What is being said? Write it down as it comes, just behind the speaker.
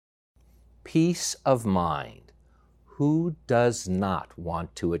Peace of mind. Who does not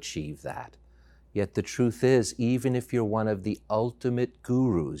want to achieve that? Yet the truth is, even if you're one of the ultimate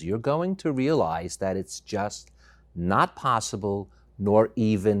gurus, you're going to realize that it's just not possible nor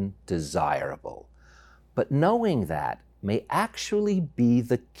even desirable. But knowing that may actually be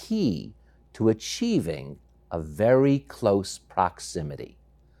the key to achieving a very close proximity.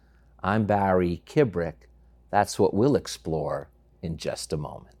 I'm Barry Kibrick. That's what we'll explore in just a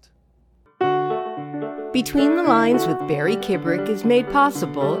moment. Between the Lines with Barry Kibrick is made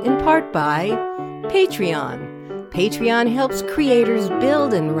possible in part by Patreon. Patreon helps creators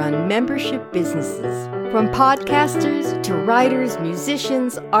build and run membership businesses, from podcasters to writers,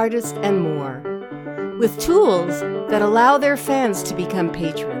 musicians, artists, and more, with tools that allow their fans to become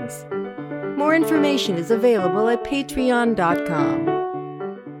patrons. More information is available at patreon.com.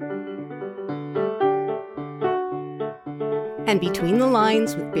 And Between the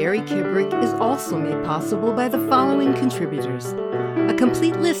Lines with Barry Kibrick is also made possible by the following contributors. A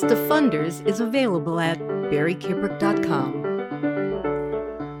complete list of funders is available at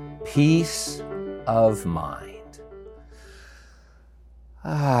barrykibrick.com. Peace of mind.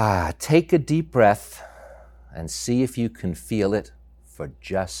 Take a deep breath and see if you can feel it for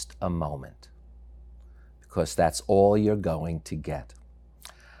just a moment, because that's all you're going to get.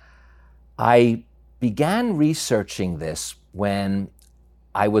 I began researching this when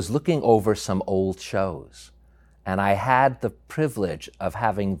I was looking over some old shows, and I had the privilege of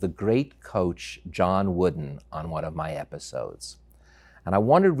having the great coach John Wooden on one of my episodes. And I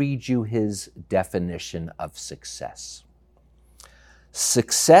want to read you his definition of success.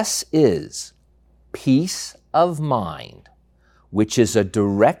 Success is peace of mind, which is a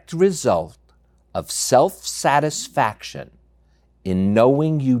direct result of self-satisfaction in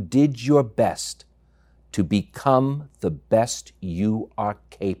knowing you did your best to become the best you are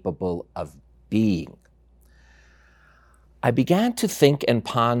capable of being. I began to think and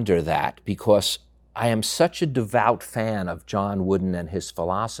ponder that because I am such a devout fan of John Wooden and his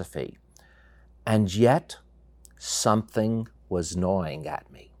philosophy, and yet something was gnawing at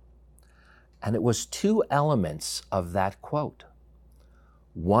me. And it was two elements of that quote.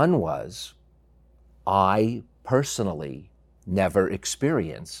 One was, I personally never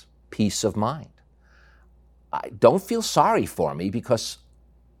experience peace of mind. Don't feel sorry for me, because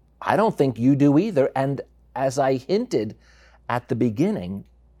I don't think you do either. And as I hinted at the beginning,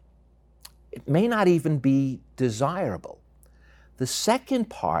 it may not even be desirable. The second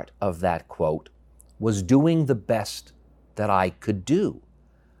part of that quote was doing the best that I could do.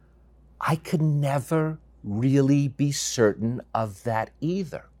 I could never really be certain of that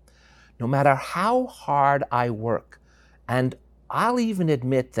either, no matter how hard I work. And I'll even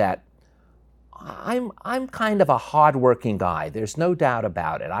admit that I'm kind of a hard-working guy. There's no doubt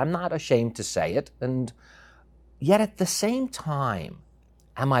about it. I'm not ashamed to say it. And yet at the same time,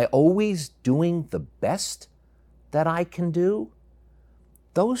 am I always doing the best that I can do?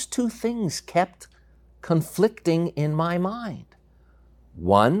 Those two things kept conflicting in my mind.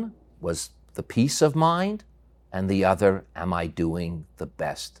 One was the peace of mind, and the other, am I doing the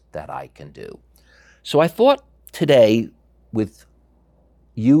best that I can do? So I thought today, with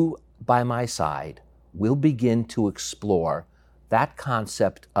you by my side, we'll begin to explore that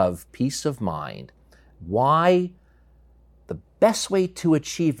concept of peace of mind, why the best way to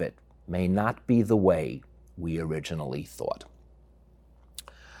achieve it may not be the way we originally thought.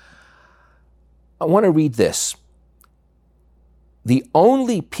 I want to read this. The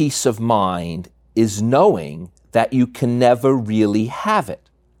only peace of mind is knowing that you can never really have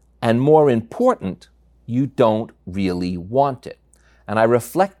it, and more important, you don't really want it. And I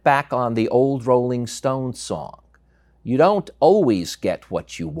reflect back on the old Rolling Stones song. You don't always get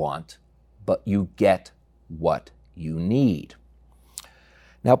what you want, but you get what you need.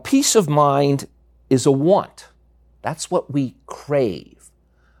 Now, peace of mind is a want. That's what we crave.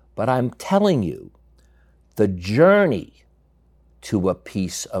 But I'm telling you, the journey to a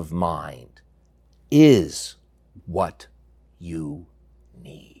peace of mind is what you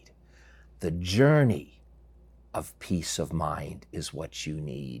need. The journey of peace of mind is what you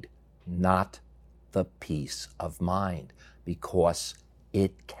need, not the peace of mind, because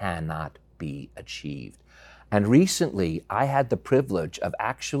it cannot be achieved. And recently, I had the privilege of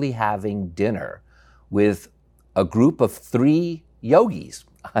actually having dinner with a group of 3 yogis,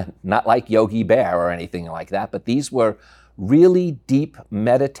 not like Yogi Bear or anything like that, but these were really deep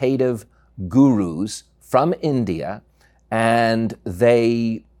meditative gurus from India, and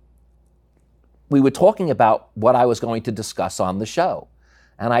we were talking about what I was going to discuss on the show.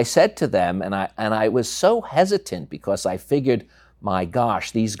 And I said to them, and I was so hesitant because I figured my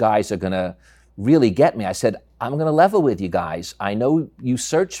gosh, these guys are going to really get me. I said, I'm going to level with you guys. I know you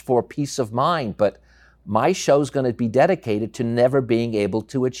search for peace of mind, but my show's going to be dedicated to never being able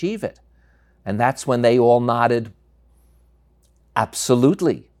to achieve it. And that's when they all nodded,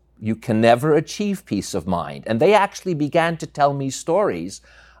 absolutely. You can never achieve peace of mind. And they actually began to tell me stories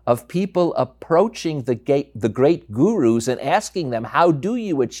of people approaching the great gurus and asking them, how do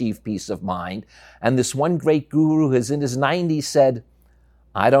you achieve peace of mind? And this one great guru who's in his 90s said,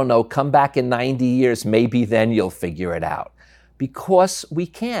 I don't know, come back in 90 years, maybe then you'll figure it out. Because we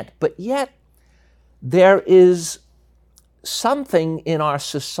can't. But yet, there is something in our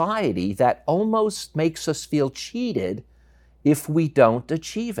society that almost makes us feel cheated if we don't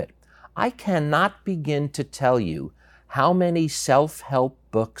achieve it. I cannot begin to tell you how many self-help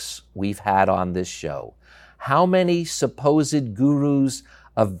books we've had on this show, how many supposed gurus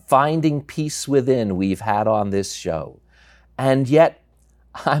of finding peace within we've had on this show. And yet,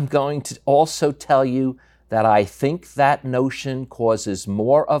 I'm going to also tell you that I think that notion causes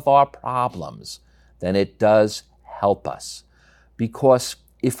more of our problems than it does help us. Because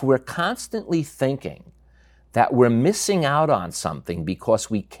if we're constantly thinking that we're missing out on something because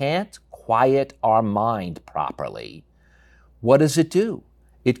we can't quiet our mind properly, what does it do?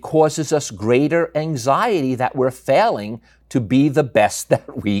 It causes us greater anxiety that we're failing to be the best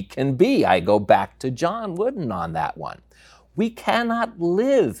that we can be. I go back to John Wooden on that one. We cannot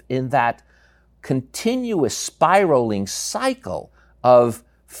live in that continuous spiraling cycle of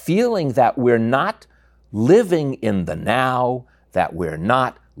feeling that we're not living in the now, that we're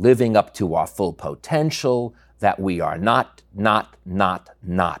not living up to our full potential, that we are not.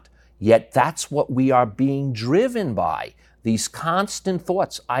 Yet that's what we are being driven by, these constant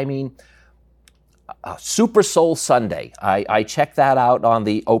thoughts. I mean, Super Soul Sunday, I check that out on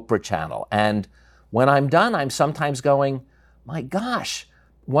the Oprah channel. And when I'm done, I'm sometimes going, my gosh,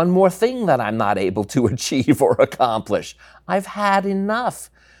 one more thing that I'm not able to achieve or accomplish. I've had enough.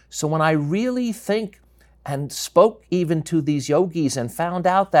 So when I really think and spoke even to these yogis and found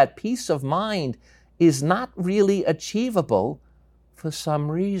out that peace of mind is not really achievable, for some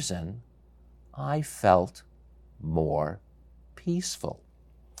reason, I felt more peaceful.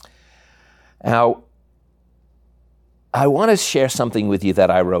 Now, I want to share something with you that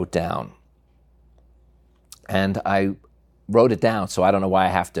I wrote down. And I wrote it down, so I don't know why I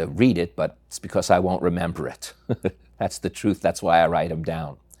have to read it, but it's because I won't remember it. That's the truth. That's why I write them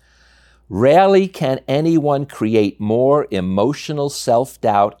down. Rarely can anyone create more emotional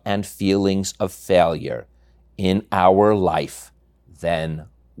self-doubt and feelings of failure in our life than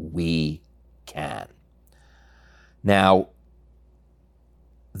we can. Now,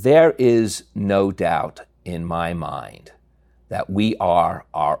 there is no doubt in my mind that we are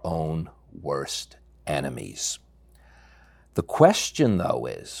our own worst enemies. The question, though,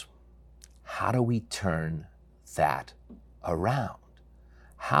 is how do we turn that around?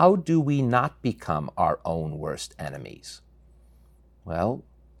 How do we not become our own worst enemies? Well,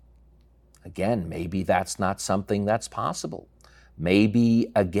 again, maybe that's not something that's possible.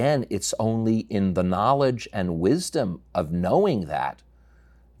 Maybe, again, it's only in the knowledge and wisdom of knowing that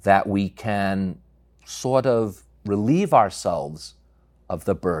we can sort of relieve ourselves of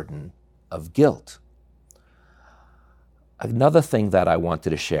the burden of guilt. Another thing that I wanted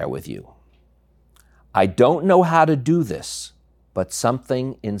to share with you. I don't know how to do this, but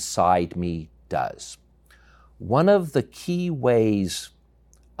something inside me does. One of the key ways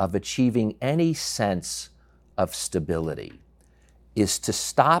of achieving any sense of stability is to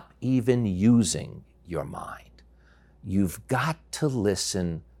stop even using your mind. You've got to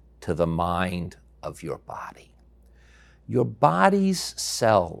listen to the mind of your body. Your body's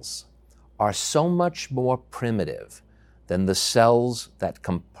cells are so much more primitive than the cells that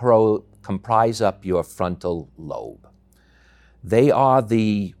comprise up your frontal lobe. They are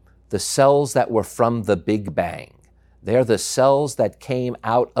the cells that were from the Big Bang. They're the cells that came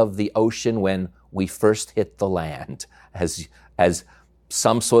out of the ocean when we first hit the land as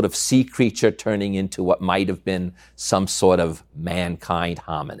some sort of sea creature turning into what might have been some sort of mankind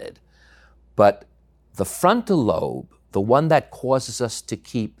hominid. But the frontal lobe, the one that causes us to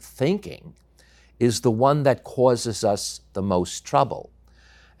keep thinking, is the one that causes us the most trouble.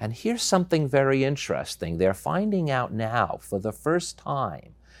 And here's something very interesting. They're finding out now for the first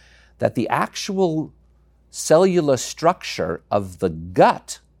time that the actual cellular structure of the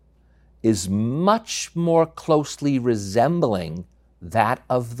gut is much more closely resembling that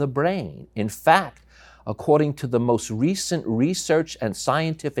of the brain. In fact, according to the most recent research and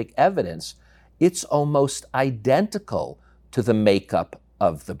scientific evidence, it's almost identical to the makeup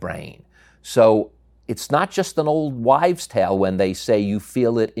of the brain. So it's not just an old wives' tale when they say you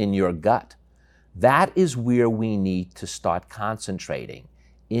feel it in your gut. That is where we need to start concentrating,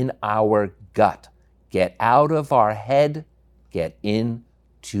 in our gut. Get out of our head, get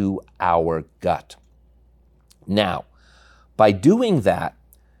into our gut. Now, by doing that,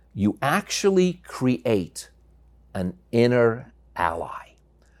 you actually create an inner ally.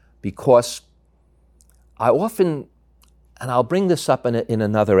 Because I often, and I'll bring this up in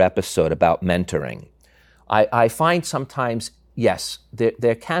another episode about mentoring, I find sometimes, yes,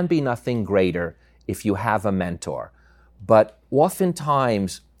 there can be nothing greater if you have a mentor, but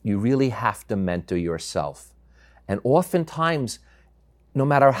oftentimes you really have to mentor yourself. And oftentimes, no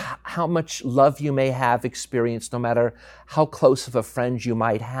matter how much love you may have experienced, no matter how close of a friend you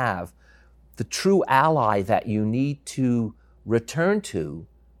might have, the true ally that you need to return to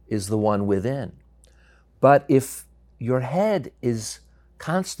is the one within. But if your head is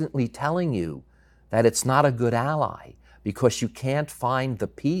constantly telling you that it's not a good ally because you can't find the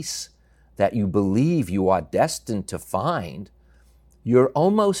peace that you believe you are destined to find, you're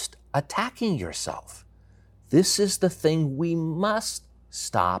almost attacking yourself. This is the thing we must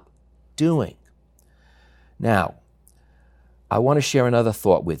stop doing. Now, I want to share another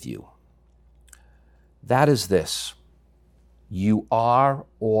thought with you. That is this: you are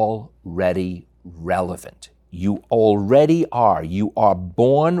already relevant. You already are. You are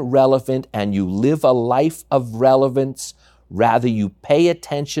born relevant, and you live a life of relevance, whether you pay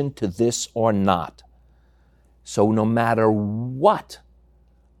attention to this or not. So no matter what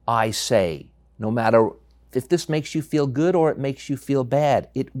I say, no matter if this makes you feel good or it makes you feel bad,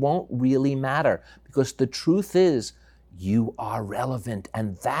 it won't really matter, because the truth is you are relevant,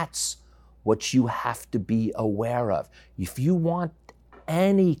 and that's what you have to be aware of. If you want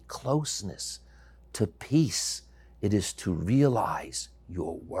any closeness to peace, it is to realize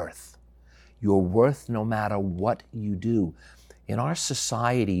your worth. Your worth no matter what you do. In our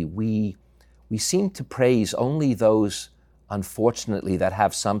society, we seem to praise only those, unfortunately, that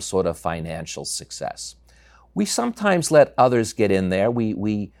have some sort of financial success. We sometimes let others get in there.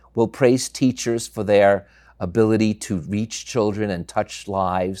 We will praise teachers for their ability to reach children and touch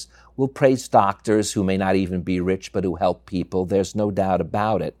lives. We'll praise doctors who may not even be rich but who help people. There's no doubt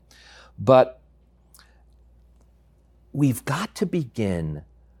about it. But we've got to begin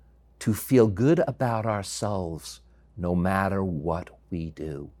to feel good about ourselves no matter what we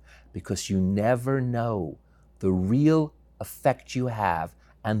do, because you never know the real effect you have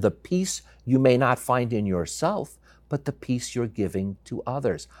and the peace you may not find in yourself, but the peace you're giving to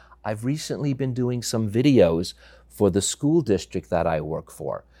others. I've recently been doing some videos for the school district that I work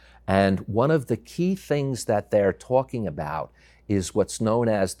for, and one of the key things that they're talking about is what's known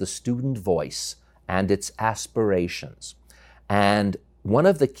as the student voice and its aspirations. And one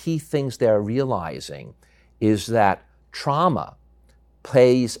of the key things they're realizing is that trauma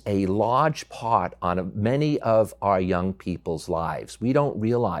plays a large part on many of our young people's lives. We don't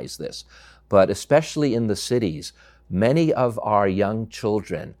realize this, but especially in the cities, many of our young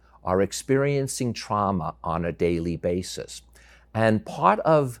children are experiencing trauma on a daily basis. And part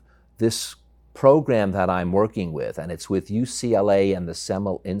of this program that I'm working with, and it's with UCLA and the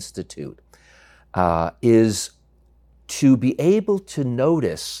Semel Institute, is to be able to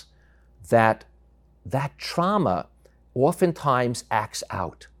notice that trauma oftentimes acts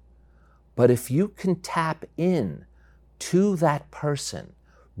out. But if you can tap in to that person,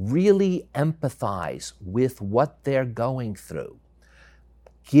 really empathize with what they're going through,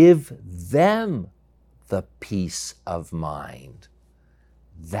 give them the peace of mind,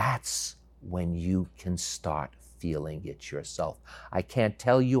 that's when you can start feeling it yourself. I can't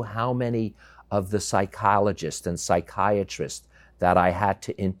tell you how many of the psychologists and psychiatrists that I had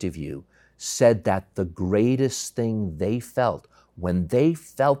to interview said that the greatest thing they felt, when they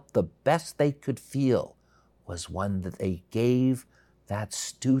felt the best they could feel, was when they gave that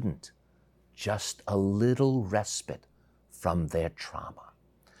student just a little respite from their trauma.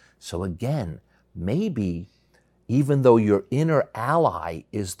 So again, maybe even though your inner ally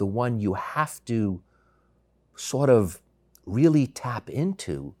is the one you have to sort of really tap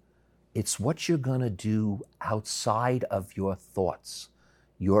into, it's what you're going to do outside of your thoughts,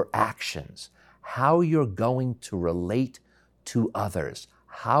 your actions, how you're going to relate to others,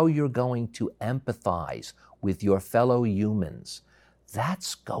 how you're going to empathize with your fellow humans.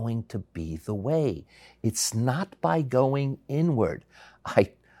 That's going to be the way. It's not by going inward.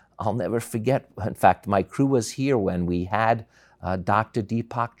 I'll never forget, in fact, my crew was here when we had Dr.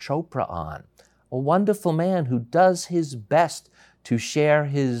 Deepak Chopra on, a wonderful man who does his best to share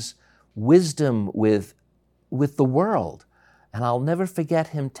his wisdom with the world. And I'll never forget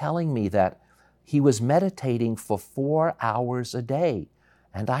him telling me that he was meditating for 4 hours a day.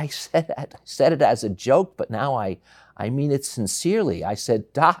 And I said it as a joke, but now I mean it sincerely. I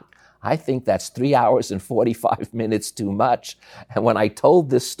said, Doc, I think that's 3 hours and 45 minutes too much. And when I told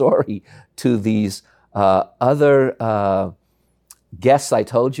this story to these other guests I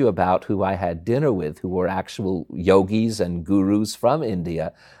told you about who I had dinner with, who were actual yogis and gurus from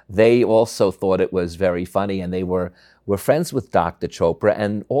India, they also thought it was very funny, and they were friends with Dr. Chopra,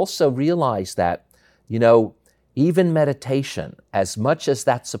 and also realized that, even meditation, as much as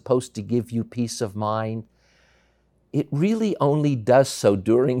that's supposed to give you peace of mind, it really only does so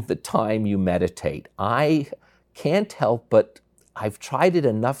during the time you meditate. I can't help but I've tried it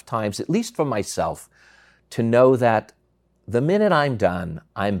enough times, at least for myself, to know that the minute I'm done,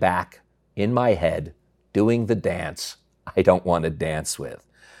 I'm back in my head doing the dance I don't want to dance with.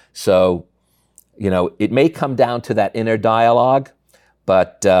 So, it may come down to that inner dialogue,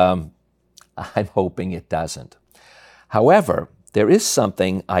 but I'm hoping it doesn't. However, there is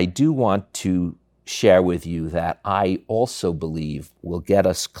something I do want to share with you that I also believe will get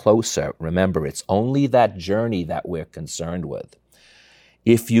us closer. Remember, it's only that journey that we're concerned with.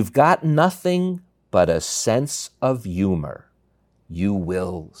 If you've got nothing but a sense of humor, you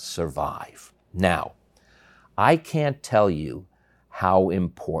will survive. Now, I can't tell you how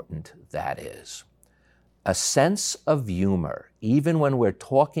important that is. A sense of humor, even when we're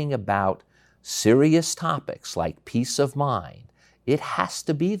talking about serious topics like peace of mind, it has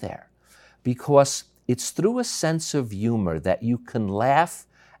to be there, because it's through a sense of humor that you can laugh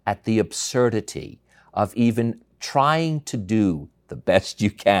at the absurdity of even trying to do the best you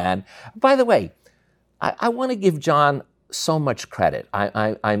can. By the way, I want to give John so much credit.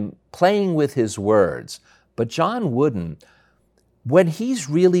 I'm playing with his words, but John Wooden, when he's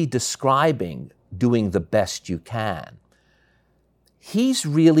really describing doing the best you can, he's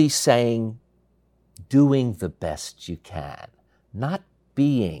really saying doing the best you can, not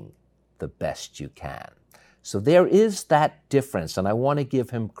being the best you can. So there is that difference, and I want to give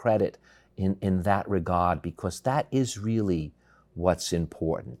him credit in that regard, because that is really what's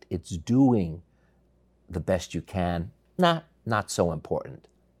important. It's doing the best you can, not so important.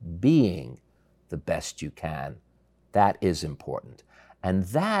 Being the best you can, that is important. And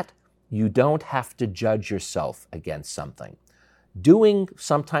that you don't have to judge yourself against something. Doing,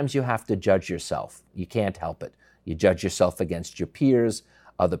 sometimes you have to judge yourself. You can't help it. You judge yourself against your peers,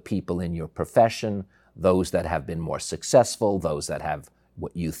 other people in your profession, those that have been more successful, those that have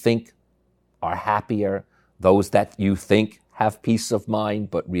what you think are happier, those that you think have peace of mind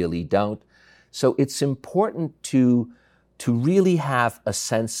but really don't. So it's important to really have a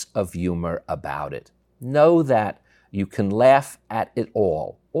sense of humor about it. Know that you can laugh at it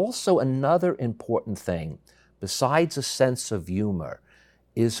all. Also, another important thing, besides a sense of humor,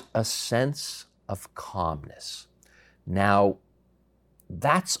 is a sense of calmness. Now,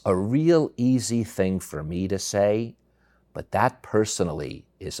 that's a real easy thing for me to say, but that personally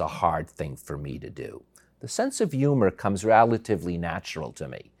is a hard thing for me to do. The sense of humor comes relatively natural to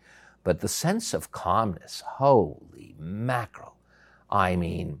me, but the sense of calmness, holy mackerel. I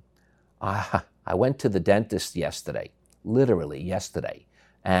mean, I went to the dentist yesterday, literally yesterday,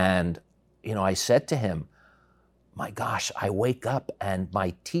 and, I said to him, my gosh, I wake up and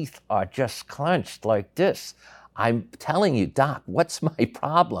my teeth are just clenched like this. I'm telling you, Doc, what's my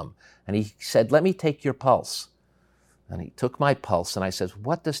problem? And he said, let me take your pulse. And he took my pulse, and I said,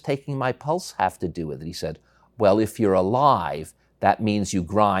 what does taking my pulse have to do with it? He said, well, if you're alive, that means you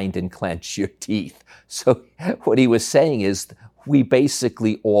grind and clench your teeth. So what he was saying is, we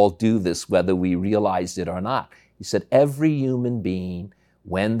basically all do this, whether we realize it or not. He said, every human being,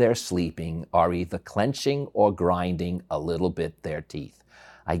 when they're sleeping, are either clenching or grinding a little bit their teeth.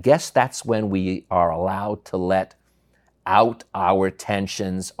 I guess that's when we are allowed to let out our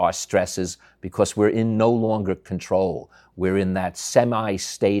tensions, our stresses, because we're in no longer control. We're in that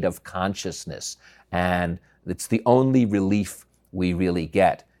semi-state of consciousness, and it's the only relief we really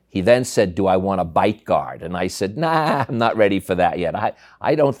get. He then said, do I want a bite guard? And I said, nah, I'm not ready for that yet.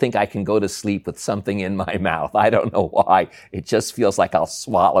 I don't think I can go to sleep with something in my mouth. I don't know why. It just feels like I'll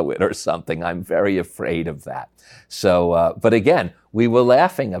swallow it or something. I'm very afraid of that. So, but again, we were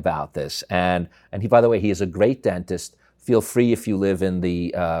laughing about this. And he, by the way, he is a great dentist. Feel free, if you live in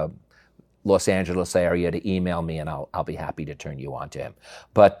the Los Angeles area, to email me, and I'll be happy to turn you on to him.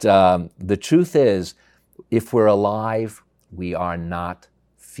 But the truth is, if we're alive, we are not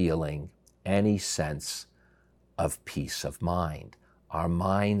feeling any sense of peace of mind. Our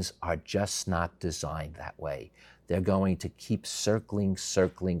minds are just not designed that way. They're going to keep circling.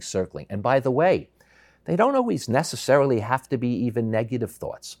 And by the way, they don't always necessarily have to be even negative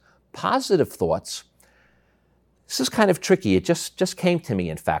thoughts. positive thoughts, this is kind of tricky. It just came to me,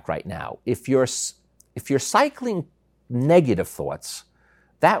 in fact, right now. If you're cycling negative thoughts,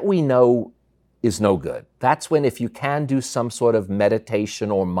 that we know is no good. That's when, if you can do some sort of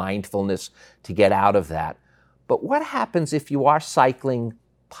meditation or mindfulness to get out of that. But what happens if you are cycling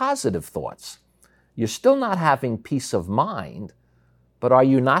positive thoughts? You're still not having peace of mind, but are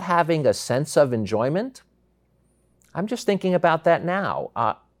you not having a sense of enjoyment? I'm just thinking about that now.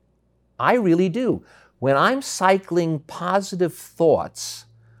 I really do. When I'm cycling positive thoughts,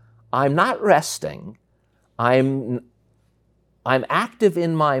 I'm not resting. I'm active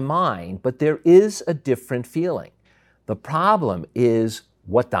in my mind, but there is a different feeling. The problem is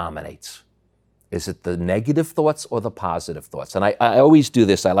what dominates. Is it the negative thoughts or the positive thoughts? And I always do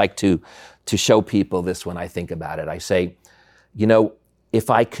this. I like to show people this when I think about it. I say, if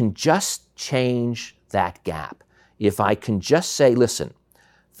I can just change that gap, if I can just say, listen,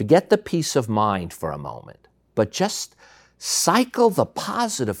 forget the peace of mind for a moment, but just cycle the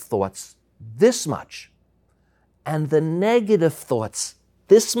positive thoughts this much and the negative thoughts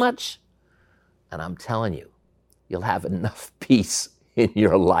this much, and I'm telling you, you'll have enough peace in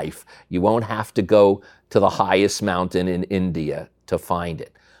your life. You won't have to go to the highest mountain in India to find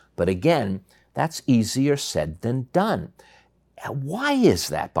it. But again, that's easier said than done. Why is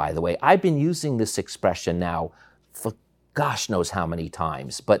that, by the way? I've been using this expression now for gosh knows how many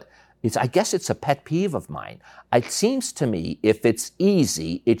times, but I guess it's a pet peeve of mine. It seems to me if it's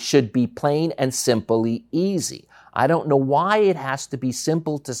easy, it should be plain and simply easy. I don't know why it has to be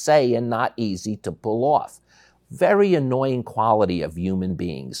simple to say and not easy to pull off. Very annoying quality of human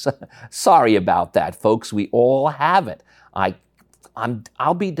beings. Sorry about that, folks. We all have it.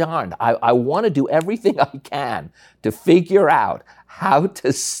 I'll be darned. I want to do everything I can to figure out how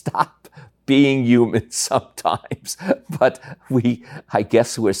to stop being human sometimes. But I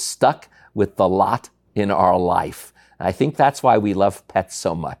guess we're stuck with the lot in our life. I think that's why we love pets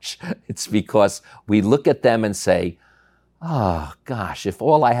so much. It's because we look at them and say, oh, gosh, if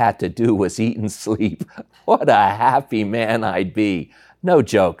all I had to do was eat and sleep, what a happy man I'd be. No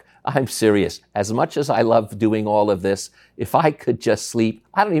joke. I'm serious. As much as I love doing all of this, if I could just sleep,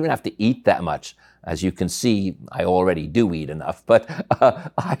 I don't even have to eat that much. As you can see, I already do eat enough, but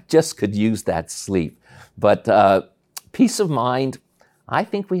I just could use that sleep. But peace of mind, I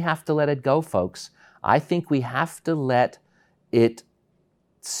think we have to let it go, folks. I think we have to let it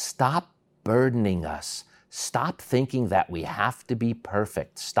stop burdening us. Stop thinking that we have to be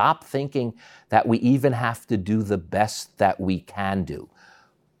perfect. Stop thinking that we even have to do the best that we can do.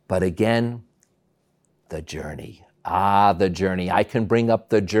 But again, the journey. The journey. I can bring up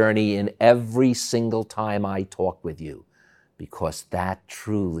the journey in every single time I talk with you, because that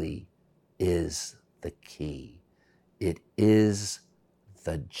truly is the key. It is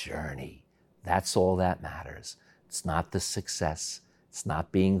the journey. That's all that matters. It's not the success. It's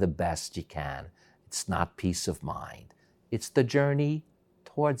not being the best you can. It's not peace of mind. It's the journey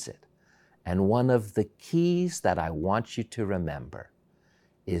towards it. And one of the keys that I want you to remember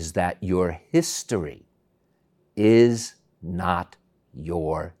is that your history is not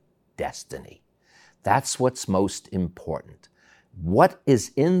your destiny. That's what's most important. What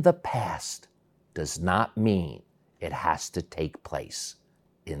is in the past does not mean it has to take place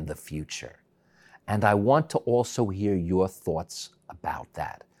in the future. And I want to also hear your thoughts about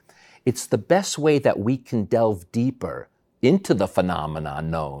that. It's the best way that we can delve deeper into the phenomenon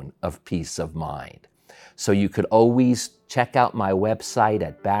known of peace of mind. So you could always check out my website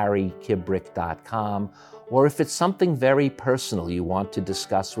at barrykibrick.com, or if it's something very personal you want to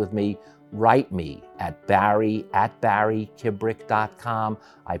discuss with me, write me at barrykibrick.com.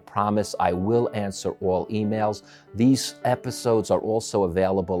 I promise I will answer all emails. These episodes are also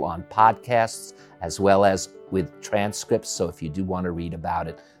available on podcasts as well as with transcripts, so if you do want to read about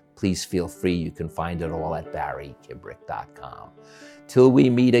it, please feel free. You can find it all at barrykibrick.com. Till we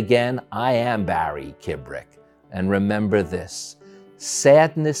meet again, I am Barry Kibrick. And remember this,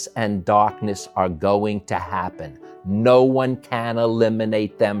 sadness and darkness are going to happen. No one can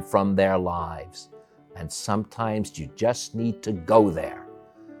eliminate them from their lives. And sometimes you just need to go there,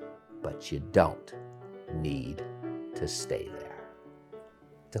 but you don't need to stay there.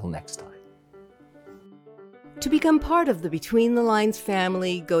 Till next time. To become part of the Between the Lines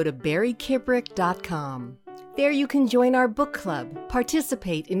family, go to barrykibrick.com. There you can join our book club,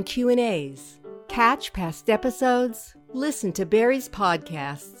 participate in Q&As, catch past episodes, listen to Barry's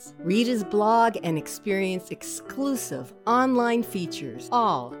podcasts, read his blog, and experience exclusive online features,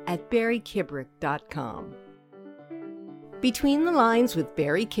 all at barrykibrick.com. Between the Lines with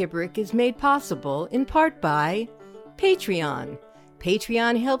Barry Kibrick is made possible in part by Patreon.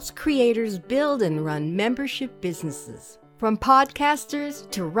 Patreon helps creators build and run membership businesses, from podcasters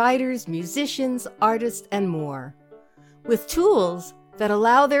to writers, musicians, artists, and more, with tools that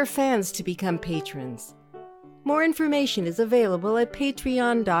allow their fans to become patrons. More information is available at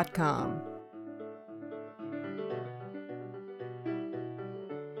patreon.com.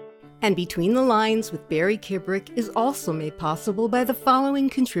 And Between the Lines with Barry Kibrick is also made possible by the following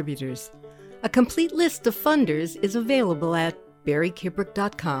contributors. A complete list of funders is available at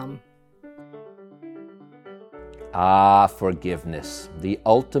barrykibrick.com. Forgiveness, the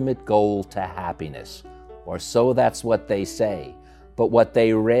ultimate goal to happiness, or so that's what they say. But what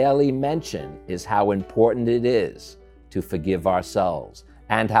they rarely mention is how important it is to forgive ourselves,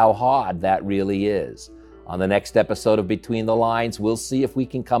 and how hard that really is. On the next episode of Between the Lines, we'll see if we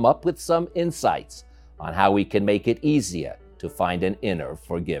can come up with some insights on how we can make it easier to find an inner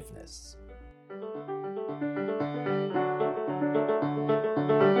forgiveness.